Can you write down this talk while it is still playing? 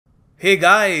Hey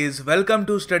guys, welcome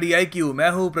to study I Q. मैं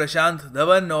हूं प्रशांत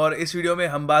धवन और इस वीडियो में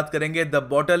हम बात करेंगे द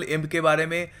बॉटल इम्प के बारे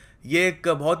में। ये एक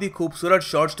बहुत ही खूबसूरत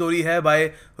शॉर्ट स्टोरी है बाय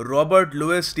रॉबर्ट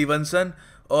लुइस स्टीवनसन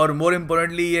और मोर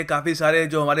इम्पोर्टेंटली ये काफ़ी सारे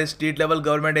जो हमारे स्टेट लेवल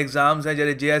गवर्नमेंट एग्जाम्स हैं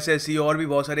जैसे JSSC और भी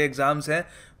बहुत सारे एग्जाम्स हैं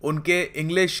उनके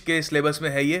इंग्लिश के सिलेबस में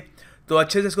है ये। तो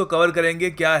अच्छे से इसको कवर करेंगे,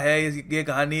 क्या है ये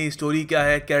कहानी, स्टोरी क्या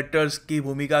है, कैरेक्टर्स की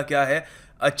भूमिका क्या है,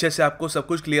 अच्छे से आपको सब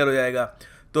कुछ क्लियर हो जाएगा।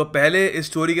 तो पहले इस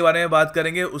स्टोरी के बारे में बात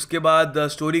करेंगे, उसके बाद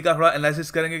स्टोरी का थोड़ा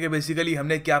एनालिसिस करेंगे कि बेसिकली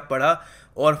हमने क्या पढ़ा,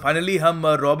 और फाइनली हम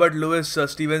Robert Louis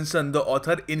Stevenson the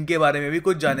author इनके बारे में भी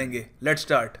कुछ जानेंगे। Let's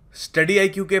start. स्टडी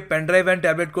IQ के pen drive and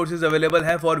tablet courses available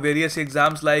हैं for various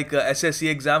exams like SSC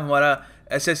exam. हमारा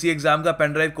SSC एग्जाम का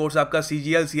पेन ड्राइव कोर्स आपका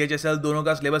CGL CHSL दोनों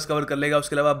का सिलेबस कवर कर लेगा।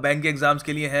 उसके अलावा बैंक के एग्जाम्स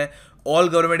के लिए है, ऑल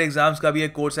गवर्नमेंट एग्जाम्स का भी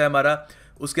एक कोर्स है हमारा।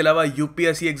 उसके अलावा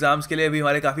UPSC एग्जाम्स के लिए भी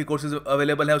हमारे काफ़ी कोर्सेज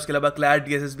अवेलेबल हैं। उसके अलावा CLAT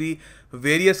DSSB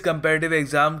various comparative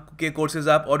exam के कोर्सेज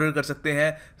आप ऑर्डर कर सकते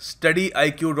हैं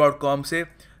StudyIQ.com से,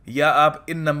 या आप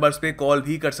इन नंबर्स पे कॉल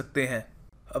भी कर सकते हैं।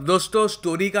 अब दोस्तों,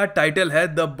 स्टोरी का टाइटल है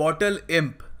द बॉटल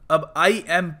इम्प। अब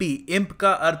IMP इम्प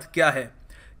का अर्थ क्या है?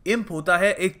 इम्प होता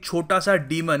है एक छोटा सा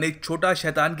डीमन, एक छोटा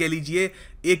शैतान कह लीजिए,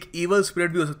 एक ईवल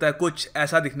स्पिरिट भी हो सकता है, कुछ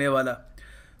ऐसा दिखने वाला।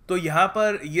 तो यहाँ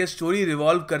पर ये स्टोरी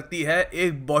रिवॉल्व करती है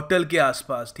एक बॉटल के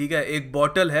आसपास। ठीक है, एक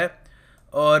बॉटल है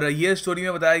और ये स्टोरी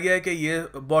में बताया गया है कि ये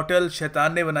बॉटल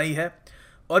शैतान ने बनाई है।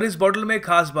 और इस बॉटल में एक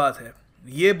खास बात है,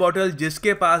 ये बॉटल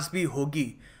जिसके पास भी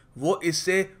होगी वो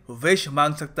इससे विश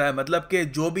मांग सकता है। मतलब कि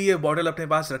जो भी ये बॉटल अपने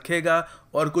पास रखेगा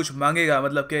और कुछ मांगेगा,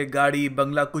 मतलब कि गाड़ी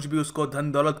बंगला कुछ भी, उसको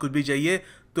धन दौलत कुछ भी चाहिए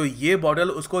तो ये बॉटल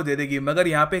उसको दे देगी। मगर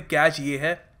यहाँ पे कैच ये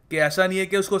है कि ऐसा नहीं है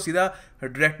कि उसको सीधा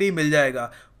डायरेक्टली मिल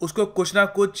जाएगा, उसको कुछ ना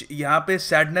कुछ यहाँ पे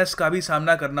सैडनेस का भी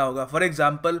सामना करना होगा। फॉर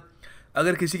एग्जांपल,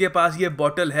 अगर किसी के पास ये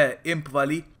बॉटल है इम्प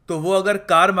वाली, तो वो अगर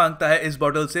कार मांगता है इस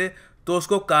बॉटल से तो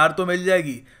उसको कार तो मिल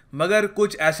जाएगी, मगर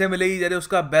कुछ ऐसे मिलेगी जैसे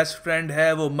उसका बेस्ट फ्रेंड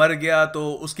है वो मर गया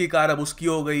तो उसकी कार अब उसकी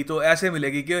हो गई, तो ऐसे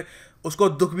मिलेगी कि उसको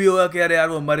दुख भी होगा कि अरे यार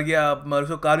वो मर गया, मगर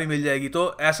उसको कार भी मिल जाएगी।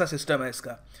 तो ऐसा सिस्टम है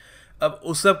इसका। अब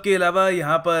उस सब के अलावा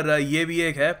यहाँ पर ये भी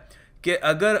एक है कि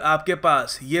अगर आपके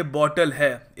पास ये बॉटल है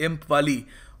इम्प वाली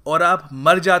और आप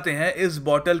मर जाते हैं इस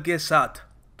बॉटल के साथ,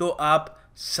 तो आप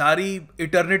सारी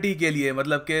इटर्निटी के लिए,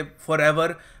 मतलब कि फॉर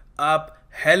एवर आप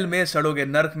हेल में सड़ोगे,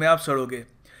 नर्क में आप सड़ोगे।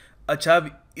 अच्छा, अब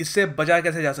इससे बचा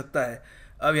कैसे जा सकता है?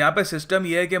 अब यहाँ पे सिस्टम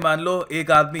ये है कि मान लो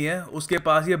एक आदमी है, उसके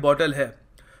पास ये बॉटल है,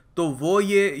 तो वो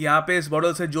ये यहाँ पे इस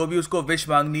बॉटल से जो भी उसको विश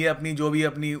मांगनी है, अपनी जो भी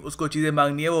अपनी उसको चीज़ें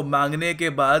मांगनी है, वो मांगने के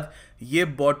बाद ये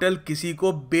बॉटल किसी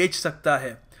को बेच सकता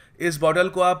है। इस बॉटल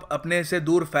को आप अपने से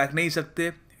दूर फेंक नहीं सकते,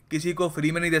 किसी को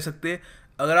फ्री में नहीं दे सकते।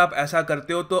 अगर आप ऐसा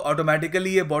करते हो तो ऑटोमेटिकली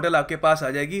ये बॉटल आपके पास आ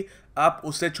जाएगी, आप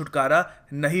उससे छुटकारा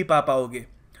नहीं पा पाओगे।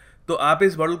 तो आप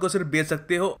इस बॉटल को सिर्फ बेच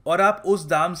सकते हो, और आप उस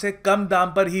दाम से कम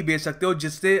दाम पर ही बेच सकते हो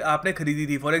जिससे आपने खरीदी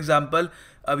थी। फॉर एग्जाम्पल,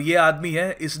 अब ये आदमी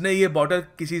है, इसने ये बॉटल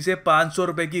किसी से 500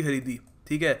 रुपये की खरीदी,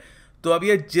 ठीक है, तो अब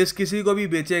ये जिस किसी को भी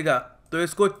बेचेगा तो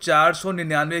इसको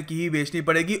 499 की ही बेचनी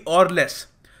पड़ेगी, और लेस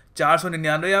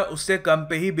 499 या उससे कम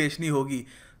पे ही बेचनी होगी।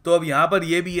 तो अब यहाँ पर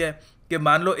ये भी है कि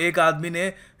मान लो एक आदमी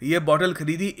ने ये बॉटल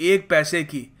खरीदी 1 पैसे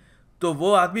की, तो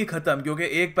वो आदमी ख़त्म, क्योंकि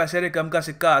 1 पैसे से कम का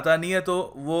सिक्का आता नहीं है,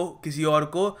 तो वो किसी और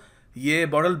को ये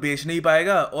बॉटल बेच नहीं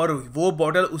पाएगा और वो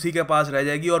बॉटल उसी के पास रह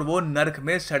जाएगी और वो नर्क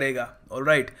में सड़ेगा।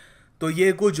 ऑलराइट, तो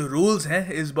ये कुछ रूल्स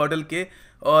हैं इस बॉटल के।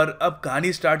 और अब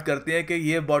कहानी स्टार्ट करते हैं कि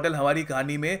ये बॉटल हमारी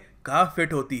कहानी में कहाँ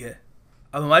फिट होती है।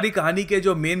 अब हमारी कहानी के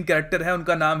जो मेन कैरेक्टर है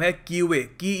उनका नाम है कीवे,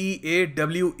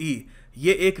 KEAWE।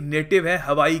 ये एक नेटिव है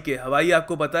हवाई के। हवाई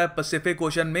आपको पता है पैसिफिक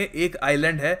ओशन में एक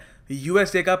आइलैंड है,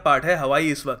 USA का पार्ट है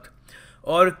हवाई इस वक्त।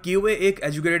 और कीवे एक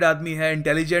एजुकेटेड आदमी है,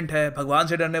 इंटेलिजेंट है, भगवान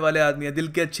से डरने वाले आदमी है, दिल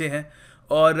के अच्छे हैं।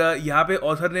 और यहाँ पे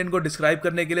ऑथर ने इनको डिस्क्राइब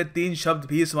करने के लिए 3 शब्द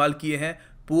भी इस्तेमाल किए हैं,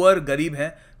 पुअर गरीब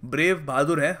हैं, ब्रेव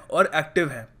बहादुर हैं, और एक्टिव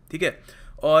हैं। ठीक है,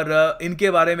 और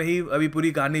इनके बारे में ही अभी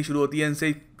पूरी कहानी शुरू होती है,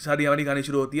 इनसे सारी हमारी कहानी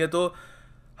शुरू होती है। तो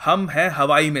हम हैं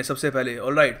हवाई में सबसे पहले।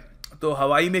 ऑलराइट, तो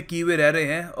हवाई में कीवे रह रहे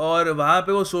हैं और वहाँ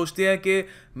पे वो सोचते हैं कि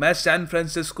मैं सैन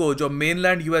फ्रांसिस्को, जो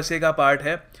मेनलैंड USA का पार्ट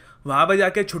है, वहाँ पे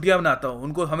जाके छुट्टियाँ मनाता हूँ।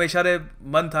 उनको हमेशा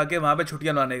मन था कि वहाँ पे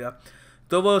छुट्टियाँ मनाने का।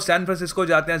 तो वो सैन फ्रांसिस्को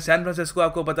जाते हैं। सैन फ्रांसिस्को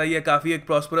आपको पता ही है, काफ़ी एक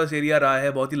प्रॉस्परस एरिया रहा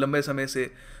है बहुत ही लंबे समय से।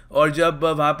 और जब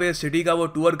वहाँ पे सिटी का वो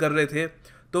टूर कर रहे थे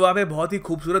तो वहाँ पे बहुत ही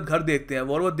खूबसूरत घर देखते हैं,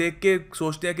 और वो देख के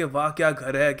सोचते हैं कि वाह क्या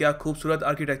घर है, क्या खूबसूरत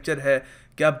आर्किटेक्चर है,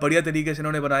 क्या बढ़िया तरीके से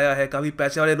इन्होंने बनाया है, काफ़ी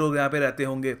पैसे वाले लोग यहाँ पे रहते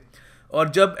होंगे। और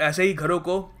जब ऐसे ही घरों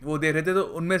को वो देख रहे थे तो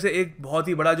उनमें से एक बहुत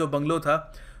ही बड़ा जो बंगलो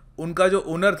था, उनका जो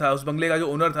ओनर था, उस बंगले का जो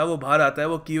ओनर था, वो बाहर आता है,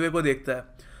 वो कीवे को देखता है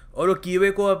और वो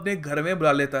कीवे को अपने घर में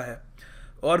बुला लेता है।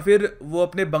 और फिर वो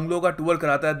अपने बंगलों का टूर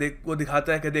कराता है, वो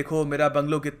दिखाता है कि देखो मेरा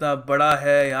बंगलो कितना बड़ा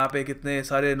है, यहाँ पे कितने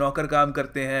सारे नौकर काम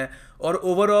करते हैं, और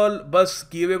ओवरऑल बस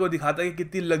कीवे को दिखाता है कि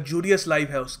कितनी लग्जूरियस लाइफ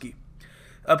है उसकी।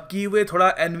 अब कीवे थोड़ा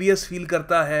एनवियस फील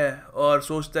करता है और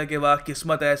सोचता है कि वाह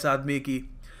किस्मत है इस आदमी की।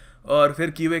 और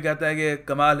फिर कीवे कहता है कि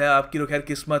कमाल है आपकी, तो खैर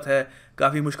किस्मत है,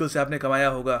 काफ़ी मुश्किल से आपने कमाया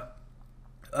होगा।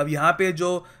 अब यहाँ पे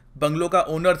जो बंगलो का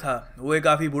ओनर था वो एक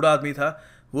काफ़ी बूढ़ा आदमी था।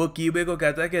 वो कीवे को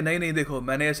कहता है कि नहीं नहीं देखो,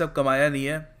 मैंने ये सब कमाया नहीं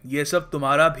है, ये सब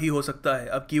तुम्हारा भी हो सकता है।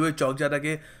 अब कीवे चौंक जाता है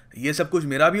कि ये सब कुछ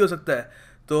मेरा भी हो सकता है।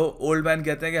 तो ओल्ड मैन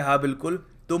कहते हैं कि हाँ बिल्कुल,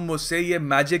 तुम मुझसे ये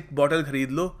मैजिक बॉटल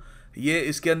ख़रीद लो, ये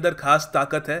इसके अंदर खास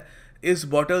ताकत है, इस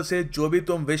बॉटल से जो भी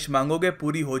तुम विश मांगोगे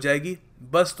पूरी हो जाएगी,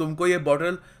 बस तुमको ये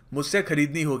बॉटल मुझसे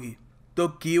ख़रीदनी होगी। तो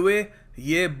कीवे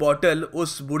ये बॉटल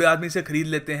उस बूढ़े आदमी से ख़रीद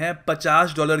लेते हैं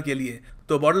 $50 के लिए।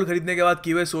 तो बॉटल खरीदने के बाद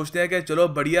कीवे सोचते हैं कि चलो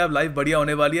बढ़िया, लाइफ बढ़िया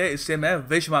होने वाली है, इससे मैं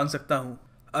विश मांग सकता हूँ।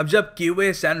 अब जब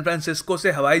कीवे सैन फ्रांसिस्को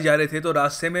से हवाई जा रहे थे तो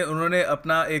रास्ते में उन्होंने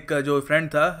अपना एक जो फ्रेंड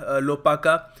था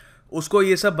लोपाका, उसको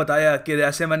ये सब बताया कि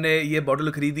ऐसे मैंने ये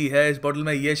बॉटल ख़रीदी है, इस बॉटल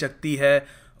में ये शक्ति है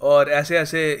और ऐसे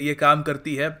ऐसे ये काम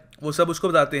करती है। वो सब उसको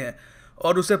बताते हैं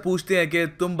और उससे पूछते हैं कि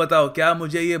तुम बताओ क्या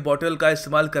मुझे ये बॉटल का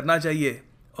इस्तेमाल करना चाहिए,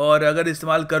 और अगर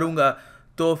इस्तेमाल करूँगा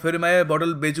तो फिर मैं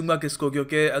बॉटल बेचूंगा किसको,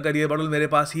 क्योंकि अगर ये बॉटल मेरे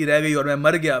पास ही रह गई और मैं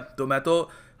मर गया तो मैं तो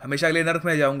हमेशा के लिए नर्क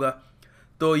में जाऊंगा।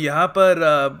 तो यहाँ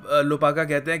पर लोपाका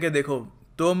कहते हैं कि देखो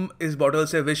तुम इस बॉटल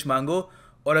से विश मांगो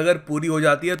और अगर पूरी हो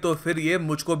जाती है तो फिर ये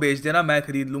मुझको बेच देना, मैं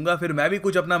ख़रीद लूँगा, फिर मैं भी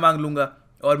कुछ अपना मांग लूँगा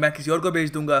और मैं किसी और को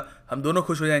बेच दूँगा, हम दोनों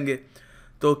खुश हो जाएंगे।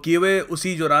 तो कीवे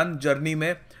उसी दौरान जर्नी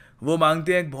में वो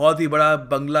मांगते हैं एक बहुत ही बड़ा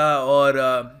बंगला और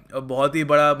बहुत ही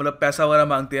बड़ा मतलब पैसा वगैरह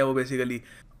मांगते हैं वो बेसिकली।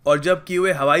 और जब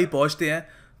कीवे हवाई पहुंचते हैं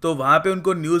तो वहाँ पे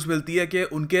उनको न्यूज़ मिलती है कि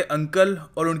उनके अंकल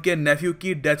और उनके नेफ्यू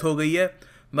की डेथ हो गई है,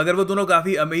 मगर वो दोनों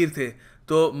काफ़ी अमीर थे,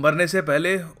 तो मरने से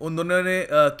पहले उन दोनों ने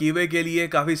कीवे के लिए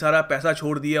काफ़ी सारा पैसा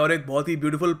छोड़ दिया और एक बहुत ही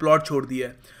ब्यूटीफुल प्लॉट छोड़ दिया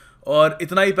है, और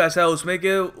इतना ही पैसा है उसमें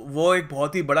कि वो एक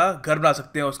बहुत ही बड़ा घर बना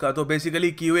सकते हैं उसका। तो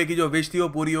बेसिकली कीवे की जो विश थी वो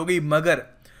पूरी हो गई, मगर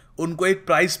उनको एक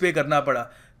प्राइस पे करना पड़ा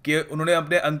कि उन्होंने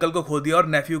अपने अंकल को खो दिया और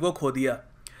नेफ्यू को खो दिया।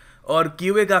 और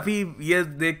कीवे काफ़ी ये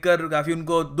देखकर काफ़ी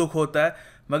उनको दुख होता है,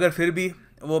 मगर फिर भी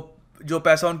वो जो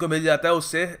पैसा उनको मिल जाता है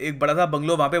उससे एक बड़ा सा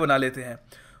बंगलो वहाँ पे बना लेते हैं।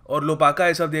 और लोपाका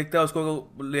ये सब देखता है,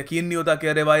 उसको यकीन नहीं होता कि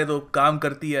अरे वाह ये तो काम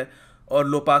करती है, और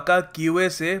लोपाका कीवे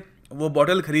से वो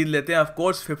बॉटल ख़रीद लेते हैं,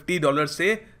 ऑफकोर्स $50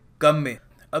 से कम में।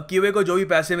 अब कीवे को जो भी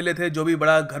पैसे मिले थे, जो भी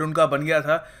बड़ा घर उनका बन गया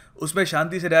था, उसमें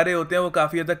शांति से रह रहे होते हैं, वो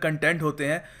काफ़ी हद तक कंटेंट होते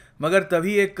हैं। मगर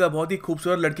तभी एक बहुत ही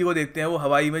खूबसूरत लड़की को देखते हैं वो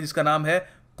हवाई में, जिसका नाम है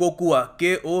कोकुआ,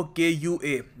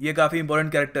 KOKUA। ये काफ़ी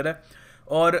इंपॉर्टेंट कैरेक्टर है,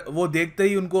 और वो देखते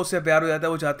ही उनको उससे प्यार हो जाता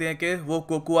है। वो चाहते हैं कि वो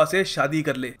कोकुआ से शादी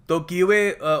कर ले। तो कीवे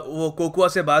वो कोकुआ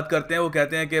से बात करते हैं, वो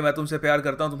कहते हैं कि मैं तुमसे प्यार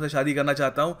करता हूँ, तुमसे शादी करना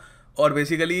चाहता हूँ, और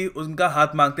बेसिकली उनका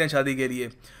हाथ मांगते हैं शादी के लिए,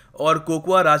 और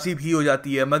कोकुआ राज़ी भी हो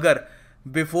जाती है। मगर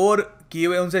बिफोर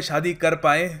कीवे उनसे शादी कर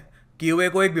पाए, कीवे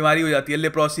को एक बीमारी हो जाती है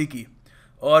लेप्रोसी की,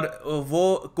 और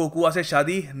वो कोकुआ से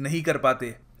शादी नहीं कर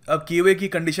पाते। अब कीवे की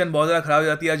कंडीशन बहुत ज़्यादा ख़राब हो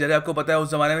जाती है। जैसे आपको पता है उस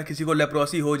ज़माने में किसी को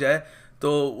लेप्रोसी हो जाए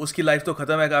तो उसकी लाइफ तो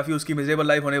ख़त्म है, काफ़ी उसकी मिजेबल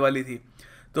लाइफ होने वाली थी।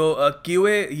 तो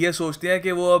कीवे ये सोचते हैं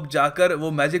कि वो अब जाकर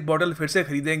वो मैजिक बॉटल फिर से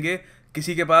ख़रीदेंगे,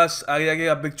 किसी के पास आगे जाके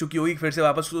अब बिक चुकी होगी, फिर से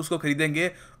वापस उसको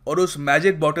ख़रीदेंगे और उस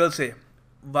मैजिक बॉटल से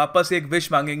वापस एक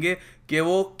विश मांगेंगे कि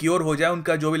वो क्योर हो जाए,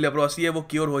 उनका जो भी लेप्रोसी है वो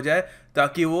क्योर हो जाए,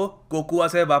 ताकि वो कोकुआ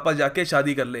से वापस जाके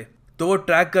शादी कर ले। तो वो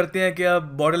ट्रैक करते हैं कि अब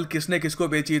बॉटल किसने किसको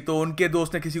बेची, तो उनके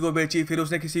दोस्त ने किसी को बेची, फिर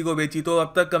उसने किसी को बेची, तो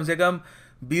अब तक कम से कम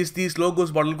 20-30 लोग उस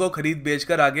बॉटल को खरीद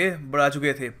बेचकर आगे बढ़ा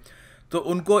चुके थे। तो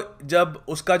उनको जब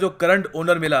उसका जो करंट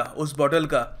ओनर मिला उस बॉटल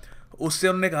का, उससे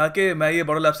उन्होंने कहा कि मैं ये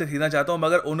बॉटल आपसे खरीदना चाहता हूँ,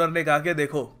 मगर ओनर ने कहा कि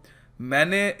देखो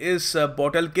मैंने इस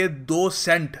बॉटल के 2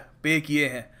 सेंट पे किए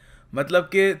हैं, मतलब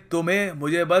कि तुम्हें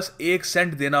मुझे बस 1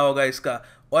 सेंट देना होगा इसका,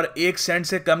 और 1 सेंट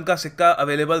से कम का सिक्का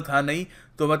अवेलेबल था नहीं।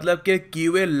 तो मतलब कि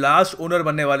कीवे लास्ट ओनर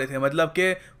बनने वाले थे, मतलब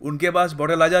कि उनके पास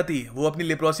बॉटल आ जाती, वो अपनी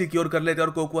लेप्रोसी क्योर कर लेते और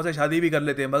कोकुआ से शादी भी कर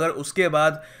लेते, मगर उसके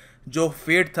बाद जो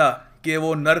फेट था कि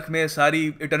वो नर्क में सारी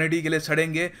इटर्निटी के लिए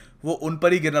सड़ेंगे, वो उन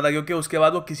पर ही गिरना था, क्योंकि उसके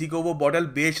बाद वो किसी को वो बॉटल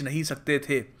बेच नहीं सकते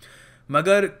थे।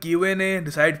 मगर कीवे ने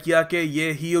डिसाइड किया कि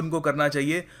ये ही उनको करना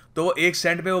चाहिए, तो वो 1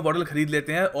 सेंट में वो बॉटल ख़रीद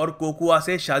लेते हैं और कोकुआ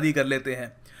से शादी कर लेते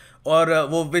हैं, और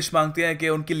वो विश मांगते हैं कि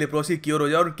उनकी लेप्रोसी क्योर हो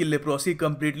जाए, और उनकी लेप्रोसी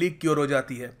कम्प्लीटली क्योर हो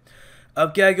जाती है।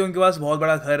 अब क्या है कि उनके पास बहुत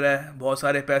बड़ा घर है, बहुत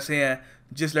सारे पैसे हैं,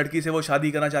 जिस लड़की से वो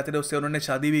शादी करना चाहते थे उससे उन्होंने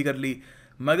शादी भी कर ली,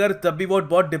 मगर तब भी वो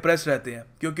बहुत डिप्रेस रहते हैं,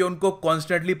 क्योंकि उनको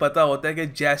कॉन्स्टेंटली पता होता है कि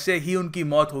जैसे ही उनकी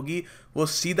मौत होगी वो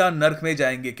सीधा नर्क में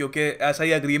जाएंगे, क्योंकि ऐसा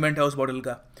ही एग्रीमेंट है उस बॉटल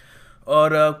का।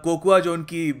 और कोकुआ जो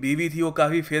उनकी बीवी थी वो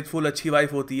काफ़ी फेथफुल अच्छी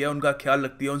वाइफ होती है, उनका ख्याल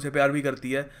रखती है, उनसे प्यार भी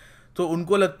करती है। तो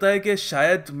उनको लगता है कि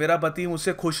शायद मेरा पति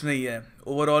मुझसे खुश नहीं है,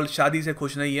 ओवरऑल शादी से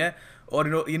खुश नहीं है,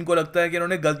 और इनको लगता है कि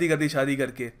इन्होंने गलती कर दी शादी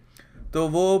करके। तो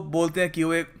वो बोलते हैं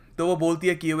क्यूए तो वो बोलती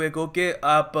है क्यूए को कि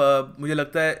आप मुझे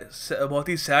लगता है बहुत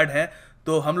ही सैड हैं,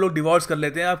 तो हम लोग डिवोर्स कर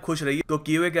लेते हैं, आप खुश रहिए। तो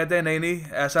क्यूए कहते हैं नहीं नहीं,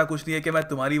 ऐसा कुछ नहीं है कि मैं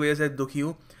तुम्हारी वजह से दुखी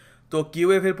हूँ। तो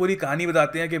क्यूए फिर पूरी कहानी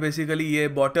बताते हैं कि बेसिकली ये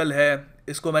बॉटल है,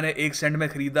 इसको मैंने 1 सेंट में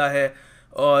ख़रीदा है,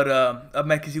 और अब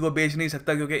मैं किसी को बेच नहीं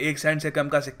सकता क्योंकि 1 सेंट से कम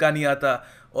का सिक्का नहीं आता,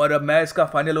 और अब मैं इसका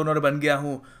फाइनल ओनर बन गया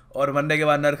हूँ और मरने के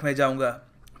बाद नर्क में जाऊँगा।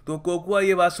 तो कोकुआ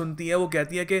ये बात सुनती है, वो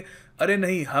कहती है कि अरे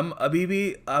नहीं, हम अभी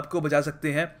भी आपको बचा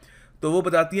सकते हैं। तो वो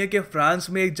बताती है कि फ्रांस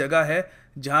में एक जगह है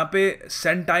जहाँ पे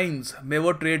सेंटाइम्स में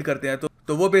वो ट्रेड करते हैं।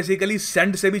 तो वो बेसिकली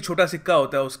सेंट से भी छोटा सिक्का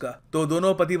होता है उसका। तो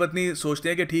दोनों पति पत्नी सोचते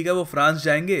हैं कि ठीक है, वो फ्रांस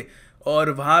जाएंगे और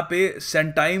वहाँ पे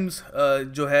सेंटाइम्स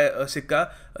जो है सिक्का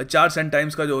 4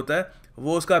 सेंटाइम्स का जो होता है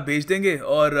वो उसका बेच देंगे,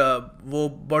 और वो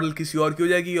बॉटल किसी और की हो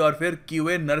जाएगी, और फिर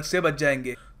क्यूए नर्क से बच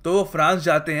जाएंगे। तो वो फ्रांस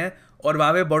जाते हैं और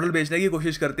वहाँ पे बॉटल बेचने की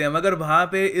कोशिश करते हैं, मगर वहाँ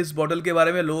पे इस बॉटल के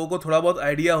बारे में लोगों को थोड़ा बहुत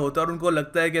आइडिया होता है और उनको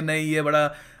लगता है कि नहीं, ये बड़ा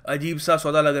अजीब सा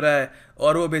सौदा लग रहा है,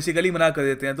 और वो बेसिकली मना कर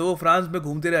देते हैं। तो वो फ्रांस में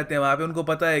घूमते रहते हैं, वहाँ पे उनको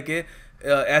पता है कि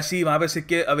ऐसी वहाँ पे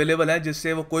सिक्के अवेलेबल हैं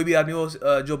जिससे वो कोई भी आदमी वो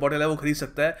जो बॉटल है वो ख़रीद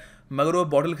सकता है, मगर वो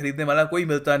बॉटल ख़रीदने वाला कोई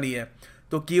मिलता नहीं है।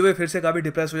 तो कीवे फिर से काफ़ी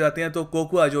डिप्रेस हो जाते हैं। तो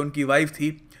कोकुआ जो उनकी वाइफ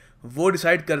थी वो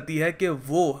डिसाइड करती है कि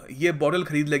वो ये बॉटल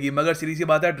ख़रीद लेगी, मगर सीधी सी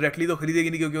बात है डायरेक्टली तो ख़रीदेगी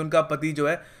नहीं क्योंकि उनका पति जो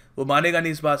है वो मानेगा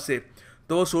नहीं इस बात से।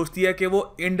 तो वो सोचती है कि वो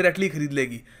इनडायरेक्टली ख़रीद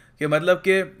लेगी, कि मतलब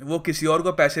कि वो किसी और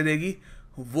को पैसे देगी,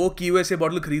 वो कीवे से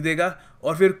बॉटल ख़रीदेगा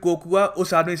और फिर कोकुआ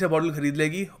उस आदमी से बॉटल ख़रीद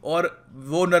लेगी और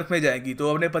वो नर्क में जाएगी। तो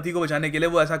अपने पति को बचाने के लिए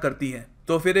वो ऐसा करती हैं।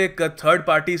 तो फिर एक थर्ड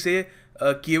पार्टी से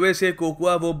कीवे से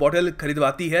कोकुआ वो बॉटल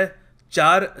खरीदवाती है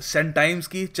 4 सेंटाइम्स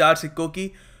की, 4 सिक्कों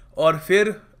की, और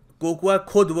फिर कोकुआ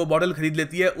खुद वो बॉटल खरीद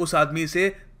लेती है उस आदमी से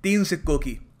 3 सिक्कों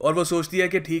की, और वो सोचती है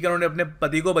कि ठीक है, उन्होंने अपने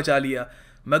पति को बचा लिया।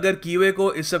 मगर कीवे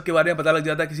को इस सब के बारे में पता लग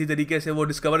जाता है किसी तरीके से। वो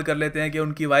डिस्कवर कर लेते हैं कि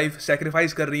उनकी वाइफ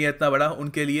सेक्रीफाइस कर रही है इतना बड़ा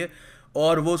उनके लिए,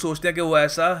 और वो सोचते हैं कि वो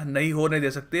ऐसा नहीं होने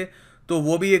दे सकते। तो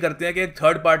वो भी ये करते हैं कि एक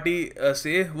थर्ड पार्टी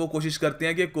से वो कोशिश करते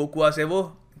हैं कि कोकुआ से वो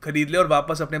खरीद ले और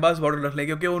वापस अपने पास बॉटल रख लें,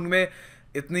 क्योंकि उनमें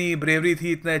इतनी ब्रेवरी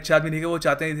थी, इतने अच्छा आदमी थे कि वो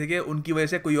चाहते नहीं थे कि उनकी वजह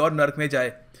से कोई और नर्क में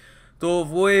जाए। तो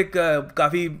वो एक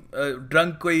काफ़ी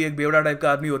ड्रंक, कोई एक बेवड़ा टाइप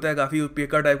का आदमी होता है, काफ़ी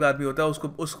पियक्कड़ टाइप का आदमी होता है,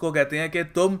 उसको कहते हैं कि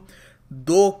तुम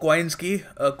 2 कॉइन्स की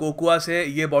कोकुआ से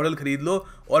ये बॉटल खरीद लो,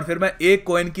 और फिर मैं 1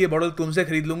 कॉइन की बॉटल तुमसे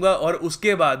खरीद लूँगा, और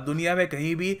उसके बाद दुनिया में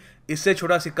कहीं भी इससे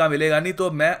छोटा सिक्का मिलेगा नहीं,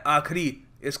 तो मैं आखिरी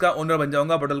इसका ओनर बन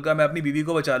जाऊँगा बॉटल का, मैं अपनी बीवी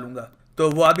को बचा लूँगा। तो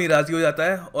वो आदमी राज़ी हो जाता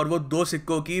है और वो 2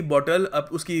 सिक्कों की बॉटल अब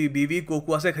उसकी बीवी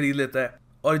कोकुआ से खरीद लेता है।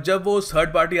 और जब वो उस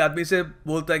थर्ड पार्टी आदमी से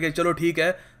बोलता है कि चलो ठीक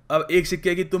है, अब 1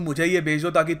 सिक्के की तुम मुझे ये भेज दो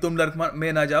ताकि तुम नर्क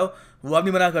में ना जाओ, वो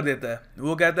आदमी मना कर देता है।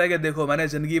 वो कहता है कि देखो, मैंने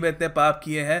ज़िंदगी में इतने पाप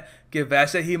किए हैं कि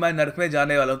वैसे ही मैं नर्क में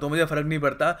जाने वाला हूँ, तो मुझे फ़र्क नहीं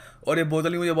पड़ता, और ये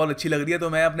बोतल ही मुझे बहुत अच्छी लग रही है तो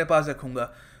मैं अपने पास रखूँगा।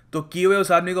 तो कीवे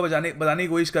उस आदमी को बताने की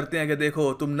कोशिश करते हैं कि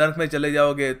देखो, तुम नर्क में चले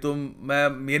जाओगे,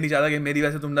 मैं ये नहीं चाहता कि मेरी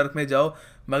वजह से तुम नर्क में जाओ,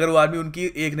 मगर वो आदमी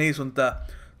उनकी एक नहीं सुनता।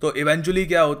 तो इवेंचुअली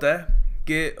क्या होता है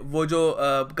कि वो जो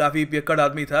काफ़ी पियक्कड़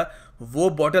आदमी था वो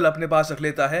बॉटल अपने पास रख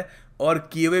लेता है, और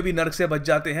कीवे भी नर्क से बच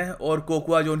जाते हैं, और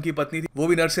कोकुआ जो उनकी पत्नी थी वो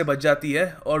भी नर्क से बच जाती है,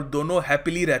 और दोनों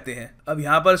हैप्पीली रहते हैं। अब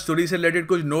यहाँ पर स्टोरी से रिलेटेड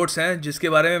कुछ नोट्स हैं जिसके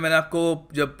बारे में मैंने आपको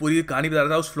जब पूरी कहानी बता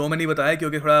रहा था उस फ्लो में नहीं बताया,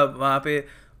 क्योंकि थोड़ा वहाँ पे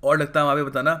और लगता है वहाँ पे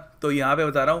बताना, तो यहाँ पे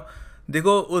बता रहा हूँ।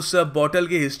 देखो, उस बॉटल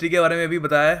की हिस्ट्री के बारे में भी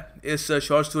बताया है इस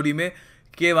शॉर्ट स्टोरी में,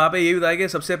 कि वहाँ पे ये बताया कि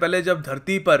सबसे पहले जब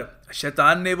धरती पर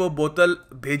शैतान ने वो बोतल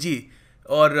भेजी,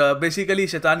 और बेसिकली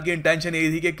शैतान की इंटेंशन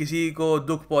यही थी कि किसी को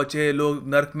दुख पहुँचे, लोग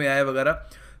नर्क में आए वगैरह।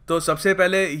 तो सबसे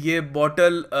पहले ये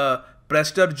बॉटल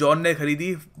प्रेस्टर जॉन ने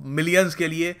खरीदी मिलियंस के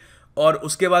लिए, और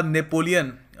उसके बाद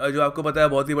नेपोलियन, जो आपको पता है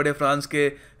बहुत ही बड़े फ्रांस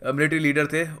के मिलिट्री लीडर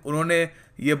थे, उन्होंने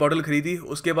ये बॉटल खरीदी।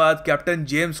 उसके बाद कैप्टन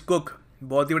जेम्स कुक,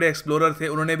 बहुत ही बड़े एक्सप्लोरर थे,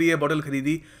 उन्होंने भी ये बॉटल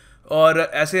खरीदी। और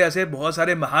ऐसे ऐसे बहुत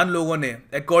सारे महान लोगों ने,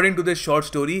 according to this short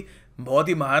story, बहुत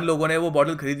ही महान लोगों ने वो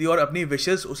बॉटल खरीदी और अपनी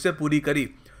विशेस उससे पूरी करी।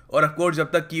 और ऑफकोर्स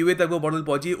जब तक कीवे तक वो बॉटल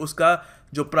पहुंची, उसका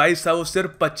जो प्राइस था वो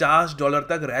सिर्फ $50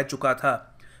 तक रह चुका था।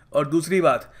 और दूसरी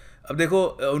बात, अब देखो,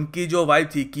 उनकी जो वाइफ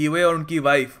थी, कीवे और उनकी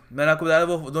वाइफ, मैंने आपको बताया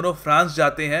वो दोनों फ्रांस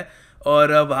जाते हैं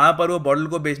और वहाँ पर वो बॉटल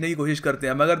को बेचने की कोशिश करते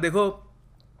हैं। मगर देखो,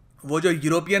 वो जो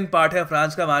यूरोपियन पार्ट है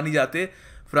फ्रांस का, वहाँ नहीं जाते।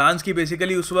 फ्रांस की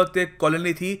बेसिकली उस वक्त एक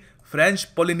कॉलोनी थी, फ्रेंच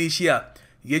पोलिनेशिया।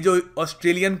 ये जो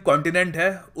ऑस्ट्रेलियन कॉन्टिनेंट है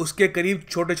उसके करीब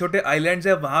छोटे छोटे आइलैंड्स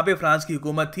है, वहाँ पे फ्रांस की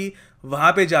हुकूमत थी,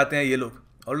 वहाँ पे जाते हैं ये लोग।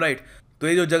 ऑलराइट, तो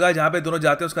ये जो जगह जहाँ पे दोनों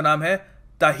जाते हैं उसका नाम है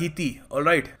ताहिती।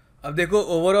 ऑलराइट, अब देखो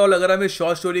ओवरऑल अगर हम इस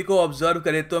शॉर्ट स्टोरी को ऑब्जर्व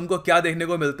करें तो हमको क्या देखने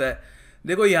को मिलता है।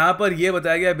 देखो, यहाँ पर ये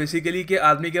बताया गया बेसिकली कि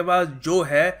आदमी के पास जो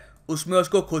है उसमें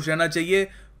उसको खुश रहना चाहिए,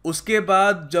 उसके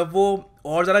बाद जब वो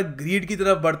और ज़्यादा ग्रीड की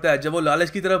तरफ बढ़ता है, जब वो लालच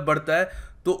की तरफ बढ़ता है,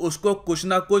 तो उसको कुछ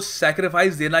ना कुछ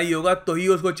सैक्रिफाइस देना ही होगा, तो ही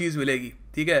उसको चीज़ मिलेगी।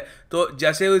 ठीक है, तो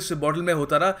जैसे इस बॉटल में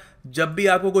होता ना, जब भी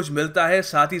आपको कुछ मिलता है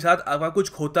साथ ही साथ आपका कुछ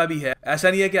खोता भी है। ऐसा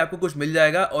नहीं है कि आपको कुछ मिल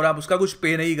जाएगा और आप उसका कुछ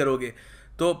पे नहीं करोगे।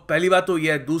 तो पहली बात तो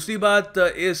यह है। दूसरी बात,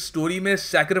 इस स्टोरी में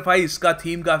सैक्रिफाइस का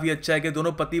थीम काफ़ी अच्छा है कि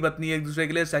दोनों पति पत्नी एक दूसरे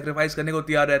के लिए सैक्रिफाइस करने को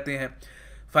तैयार रहते हैं।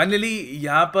 फाइनली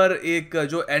यहाँ पर एक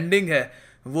जो एंडिंग है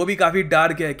वो भी काफ़ी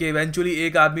डार्क है कि इवेंचुअली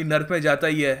एक आदमी नर्क में जाता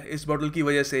ही है इस बॉटल की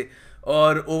वजह से,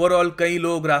 और ओवरऑल कई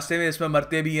लोग रास्ते में इसमें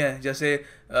मरते भी हैं, जैसे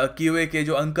कीवे के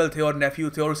जो अंकल थे और नेफ्यू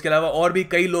थे, और उसके अलावा और भी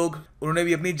कई लोग, उन्होंने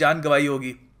भी अपनी जान गंवाई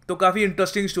होगी। तो काफ़ी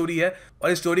इंटरेस्टिंग स्टोरी है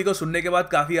और इस स्टोरी को सुनने के बाद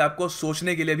काफ़ी आपको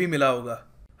सोचने के लिए भी मिला होगा।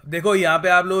 देखो यहाँ पे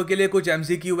आप लोगों के लिए कुछ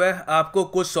MCQ है, आपको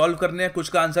कुछ सॉल्व करने हैं, कुछ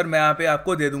का आंसर मैं यहाँ पे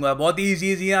आपको दे दूंगा। बहुत ही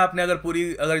ईजी है, आपने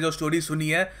अगर जो स्टोरी सुनी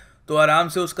है तो आराम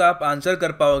से उसका आप आंसर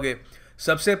कर पाओगे।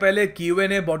 सबसे पहले कीवे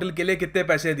ने बॉटल के लिए कितने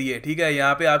पैसे दिए, ठीक है।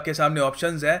 यहाँ पे आपके सामने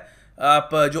ऑप्शंस है, आप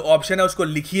जो ऑप्शन है उसको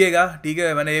लिखिएगा, ठीक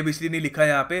है। मैंने ABCD नहीं लिखा है,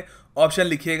 यहाँ पे ऑप्शन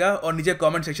लिखिएगा और नीचे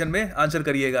कमेंट सेक्शन में आंसर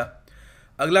करिएगा।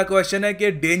 अगला क्वेश्चन है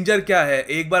कि डेंजर क्या है।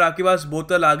 एक बार आपके पास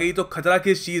बोतल आ गई तो खतरा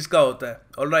किस चीज़ का होता है।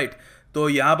 ऑलराइट, तो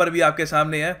यहाँ पर भी आपके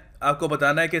सामने है, आपको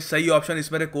बताना है कि सही ऑप्शन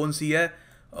इसमें कौन सी है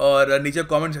और नीचे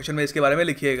कमेंट सेक्शन में इसके बारे में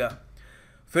लिखिएगा।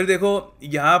 फिर देखो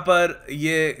यहाँ पर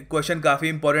ये क्वेश्चन काफ़ी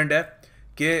इंपॉर्टेंट है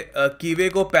कि कीवे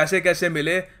को पैसे कैसे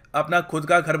मिले अपना खुद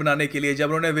का घर बनाने के लिए, जब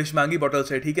उन्होंने विश मांगी बॉटल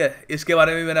से, ठीक है। इसके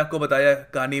बारे में मैंने आपको बताया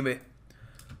कहानी में।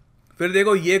 फिर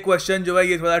देखो ये क्वेश्चन जो है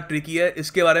ये थोड़ा ट्रिकी है,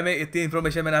 इसके बारे में इतनी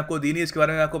इन्फॉर्मेशन मैंने आपको दी नहीं, इसके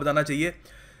बारे में आपको बताना चाहिए।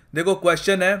 देखो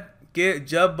क्वेश्चन है कि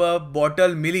जब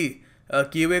बॉटल मिली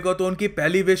कीवे को तो उनकी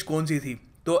पहली विश कौन सी थी।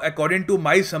 तो अकॉर्डिंग टू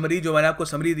माई समरी, जो मैंने आपको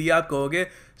समरी दिया, आप कहोगे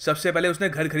सबसे पहले उसने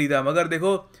घर खरीदा। मगर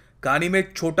देखो कहानी में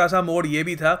एक छोटा सा मोड़ ये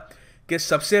भी था कि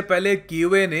सबसे पहले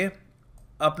कीवे ने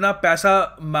अपना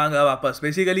पैसा मांगा वापस।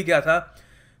 बेसिकली क्या था,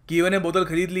 कीवे ने बोतल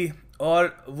खरीद ली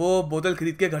और वो बोतल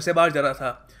खरीद के घर से बाहर जा रहा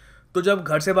था। तो जब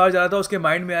घर से बाहर जा रहा था उसके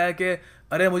माइंड में आया कि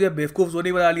अरे मुझे बेवकूफ़ तो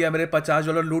नहीं बना लिया, मेरे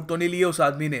 $50 लूट तो नहीं लिए उस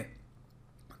आदमी ने।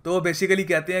 तो बेसिकली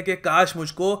कहते हैं कि काश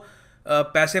मुझको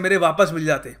पैसे मेरे वापस मिल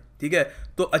जाते, ठीक है।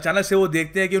 तो अचानक से वो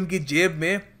देखते हैं कि उनकी जेब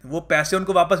में वो पैसे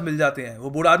उनको वापस मिल जाते हैं। वो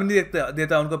बूढ़ा आदमी नहीं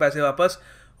देता उनको पैसे वापस,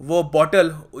 वो बॉटल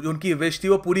जो उनकी विश थी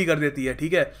वो पूरी कर देती है,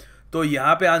 ठीक है। तो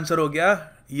यहाँ पे आंसर हो गया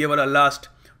ये वाला last,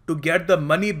 to get the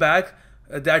money back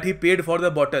that he paid for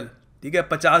the bottle, ठीक है।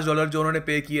 $50 जो उन्होंने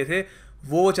पे किए थे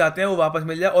वो चाहते हैं वो वापस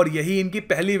मिल जाए, और यही इनकी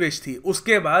पहली विश थी।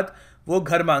 उसके बाद वो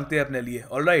घर मांगते हैं अपने लिए।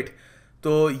 ऑलराइट,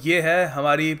 तो ये है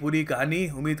हमारी पूरी कहानी।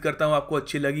 उम्मीद करता हूँ आपको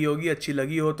अच्छी लगी होगी। अच्छी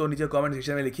लगी हो तो नीचे कमेंट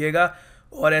सेक्शन में लिखिएगा,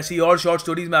 और ऐसी और शॉर्ट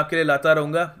स्टोरीज मैं आपके लिए लाता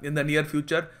रहूँगा in the near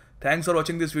future. Thanks for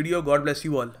watching this video. God bless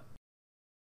you all.